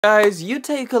Guys, you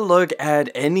take a look at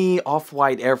any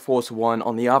off-white Air Force One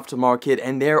on the aftermarket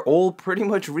and they're all pretty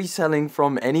much reselling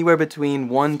from anywhere between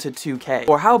 1 to 2K.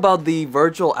 Or how about the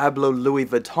Virgil Abloh Louis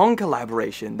Vuitton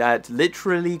collaboration that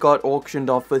literally got auctioned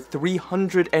off for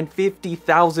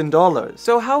 $350,000?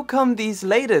 So how come these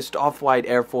latest off-white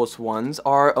Air Force Ones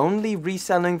are only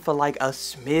reselling for like a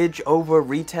smidge over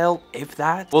retail, if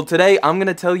that? Well, today I'm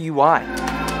gonna tell you why.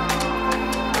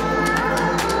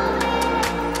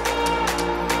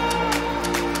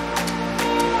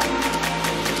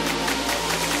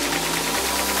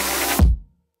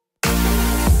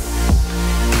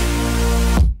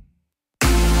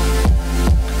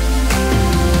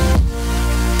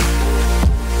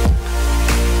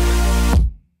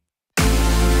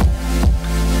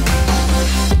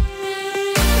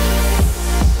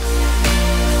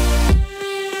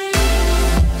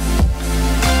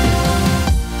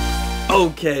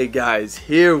 Okay guys,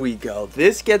 here we go.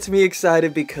 This gets me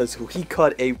excited because we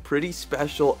got a pretty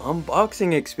special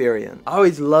unboxing experience. I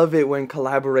always love it when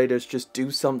collaborators just do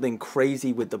something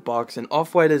crazy with the box, and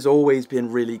Off-White has always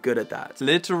been really good at that.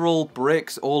 Literal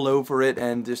bricks all over it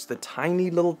and just the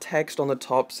tiny little text on the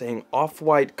top saying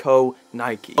Off-White Co.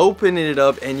 Nike. Opening it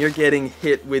up and you're getting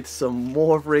hit with some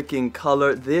more freaking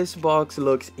color. This box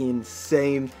looks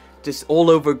insane. Just all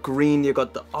over green, you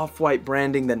got the Off-White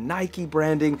branding, the Nike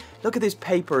branding. Look at this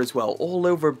paper as well, all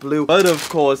over blue. But of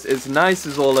course, as nice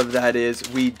as all of that is,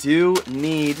 we do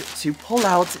need to pull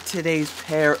out today's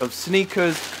pair of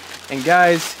sneakers. And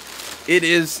guys, it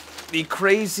is the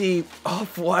crazy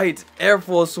Off-White Air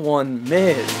Force One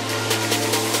mid.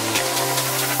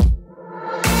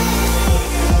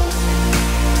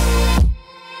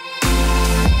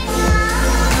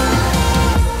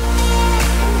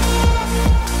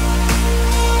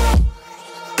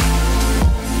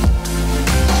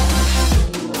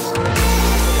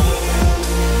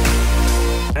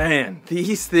 Man,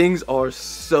 these things are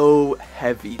so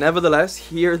heavy. Nevertheless,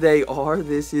 here they are.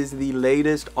 This is the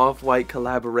latest Off-White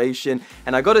collaboration.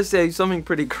 And I gotta say, something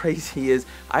pretty crazy is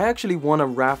I actually won a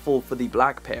raffle for the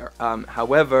black pair.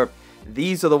 However,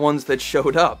 these are the ones that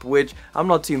showed up, which I'm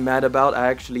not too mad about. I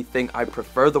actually think I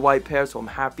prefer the white pair, so I'm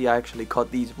happy I actually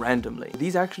caught these randomly.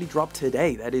 These actually dropped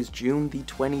today. That is June the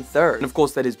 23rd. And of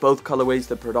course, that is both colorways,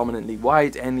 the predominantly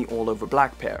white and the all-over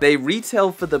black pair. They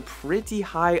retail for the pretty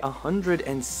high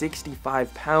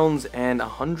 £165 and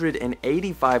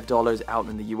 $185 out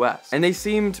in the US. And they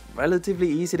seemed relatively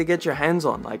easy to get your hands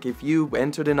on. Like, if you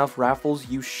entered enough raffles,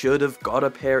 you should have got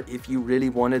a pair if you really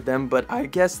wanted them. But I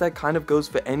guess that kind of goes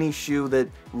for any shoe that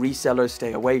resellers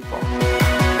stay away from.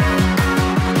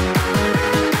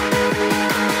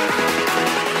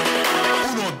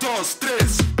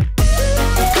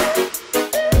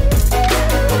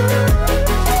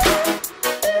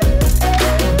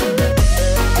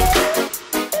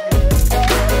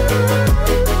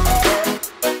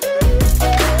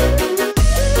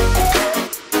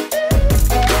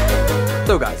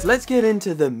 So guys, let's get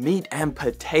into the meat and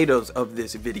potatoes of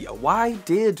this video. Why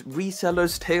did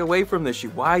resellers stay away from this shoe?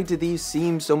 Why do these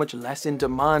seem so much less in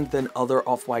demand than other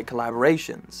Off-White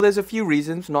collaborations? There's a few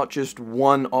reasons, not just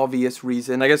one obvious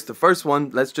reason. I guess the first one,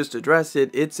 let's just address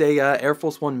it. It's a Air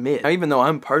Force One mid. Now, even though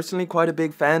I'm personally quite a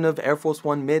big fan of Air Force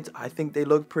One mids, I think they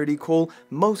look pretty cool.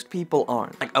 Most people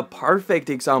aren't. Like, a perfect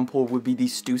example would be the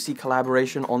Stussy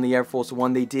collaboration on the Air Force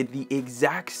One. They did the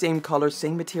exact same color,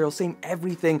 same material, same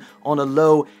everything on a low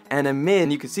and a mid.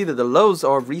 And you can see that the lows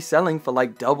are reselling for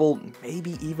like double,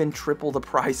 maybe even triple the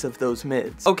price of those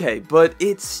mids. Okay, but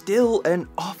it's still an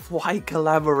Off-White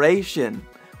collaboration.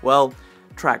 Well,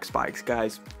 track spikes,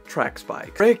 guys. Track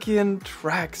spikes. Freaking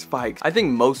track spikes. I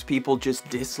think most people just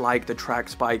dislike the track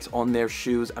spikes on their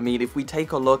shoes. I mean, if we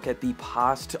take a look at the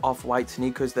past Off-White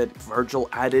sneakers that Virgil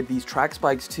added these track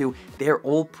spikes to, they're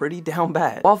all pretty down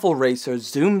bad. Waffle Racers,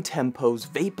 Zoom Tempos,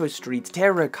 Vapor Streets,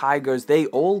 Terra Kygers, they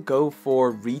all go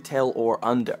for retail or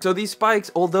under. So these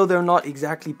spikes, although they're not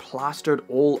exactly plastered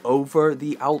all over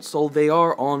the outsole, they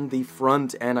are on the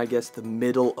front and I guess the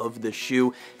middle of the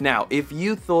shoe. Now, if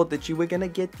you thought that you were gonna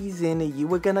get these in and you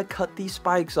were gonna cut these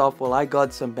spikes off, well, I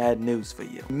got some bad news for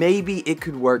you. Maybe it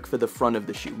could work for the front of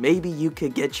the shoe. Maybe you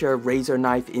could get your razor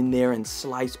knife in there and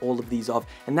slice all of these off,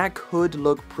 and that could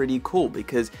look pretty cool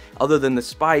because other than the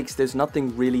spikes, there's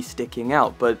nothing really sticking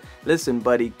out. But listen,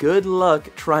 buddy, good luck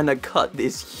trying to cut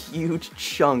this huge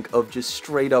chunk of just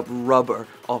straight up rubber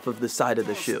off of the side of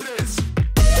the shoe.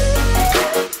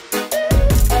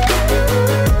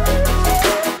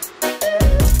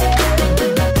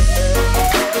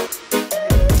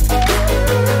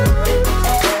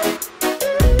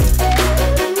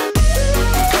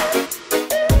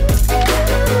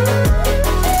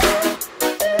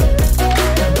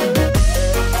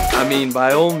 mean,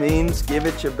 by all means, give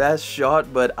it your best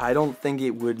shot, but I don't think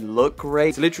it would look great.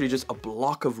 It's literally just a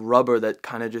block of rubber that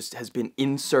kind of just has been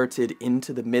inserted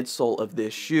into the midsole of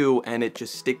this shoe, and it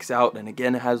just sticks out, and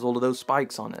again, it has all of those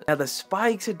spikes on it. Now, the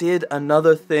spikes did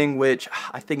another thing which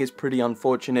I think is pretty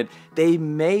unfortunate. They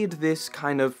made this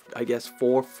kind of, I guess,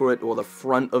 forefoot or the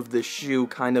front of the shoe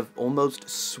kind of almost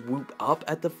swoop up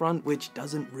at the front, which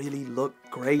doesn't really look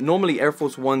great. Normally Air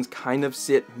Force Ones kind of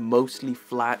sit mostly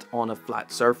flat on a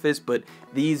flat surface, but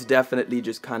these definitely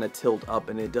just kind of tilt up,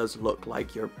 and it does look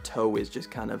like your toe is just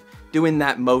kind of doing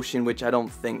that motion, which I don't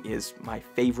think is my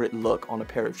favorite look on a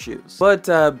pair of shoes. But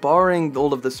barring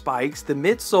all of the spikes, the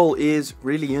midsole is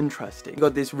really interesting. You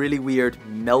got this really weird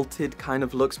melted kind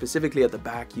of look, specifically at the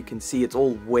back. You can see it's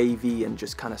all wavy and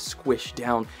just kind of squished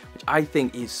down, which I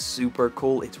think is super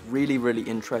cool. It's really, really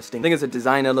interesting. I think it's a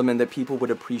design element that people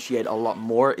would appreciate a lot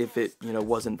more if it, you know,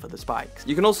 wasn't for the spikes.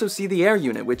 You can also see the air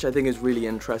unit, which I think is really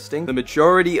interesting. The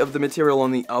majority of the material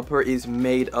on the upper is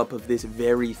made up of this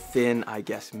very thin, I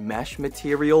guess, mesh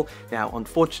material. Now,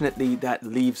 unfortunately, that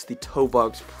leaves the toe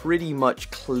box pretty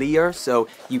much clear, so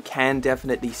you can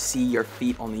definitely see your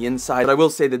feet on the inside. But I will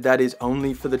say that that is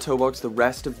only for the toe box. The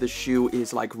rest of the shoe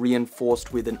is like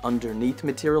reinforced with an underneath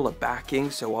material, a backing,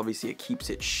 so obviously it keeps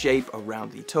its shape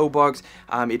around the toe box.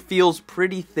 It feels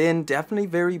pretty thin, definitely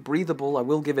very breathable, I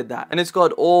will give it that. And it's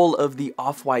got all of the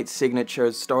off-white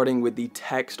signatures, starting with the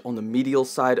text on the medial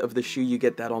side of the shoe. You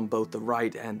get that on both the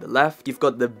right and the left. You've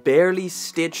got the barely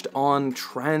stitched on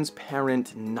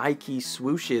transparent Nike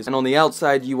swooshes, and on the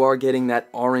outside you are getting that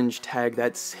orange tag,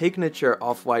 that signature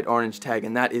off-white orange tag,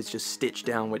 and that is just stitched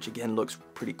down, which again looks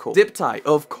pretty cool. Zip tie,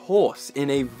 of course, in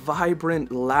a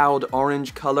vibrant, loud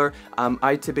orange color.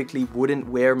 I typically wouldn't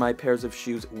wear my pairs of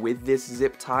shoes with this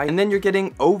zip tie. And then you're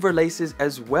getting overlaces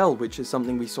as well, which is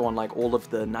something we saw on like all of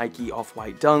the Nike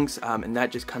off-white dunks, and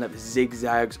that just kind of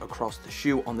zigzags across the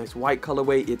shoe. On this white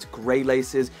colorway, it's gray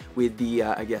laces with the,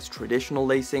 I guess, traditional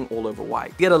lacing all over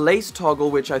white. You get a lace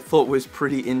toggle, which I thought was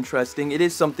pretty interesting. It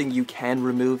is something you can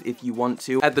remove if you want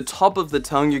to. At the top of the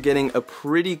tongue, you're getting a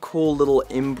pretty cool little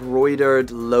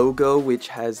embroidered logo, which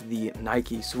has the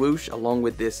Nike swoosh, along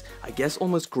with this, I guess,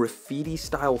 almost graffiti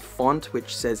style font,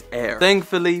 which says Air.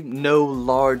 Thankfully, no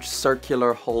large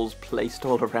circular holes placed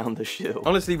all around the shoe.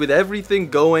 Honestly, with everything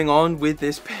going on with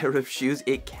this pair of shoes,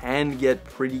 it can get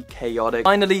pretty chaotic.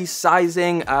 Finally,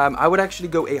 sizing, I would actually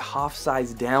go a half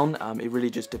size down. It really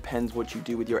just depends what you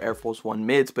do with your Air Force One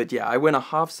mids, but yeah, I went a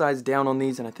half size down on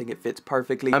these, and I think it fits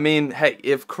perfectly. I mean, hey,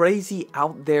 if crazy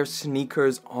out there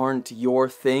sneakers aren't your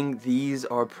thing, these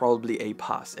are probably a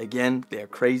pass. Again, they're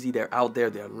crazy, they're out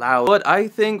there, they're loud, but I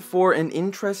think for an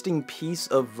interesting piece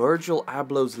of Virgil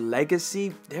Abloh's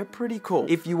legacy, they're pretty cool.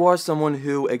 If you are someone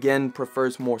who, again,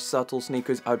 prefers more subtle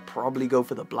sneakers, I'd probably go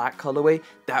for the black colorway.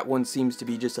 That one seems to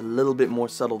be just a little bit more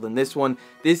subtle than this one.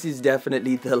 This is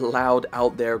definitely the loud,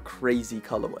 out there, crazy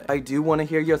colorway. I do want to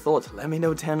hear your thoughts. Let me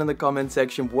know down in the comment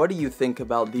section. What do you think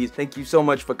about these? Thank you so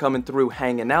much for coming through,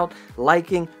 hanging out,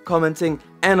 liking, commenting,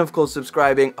 and of course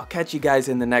subscribing. I'll catch you guys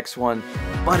in the next one.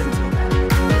 But until then,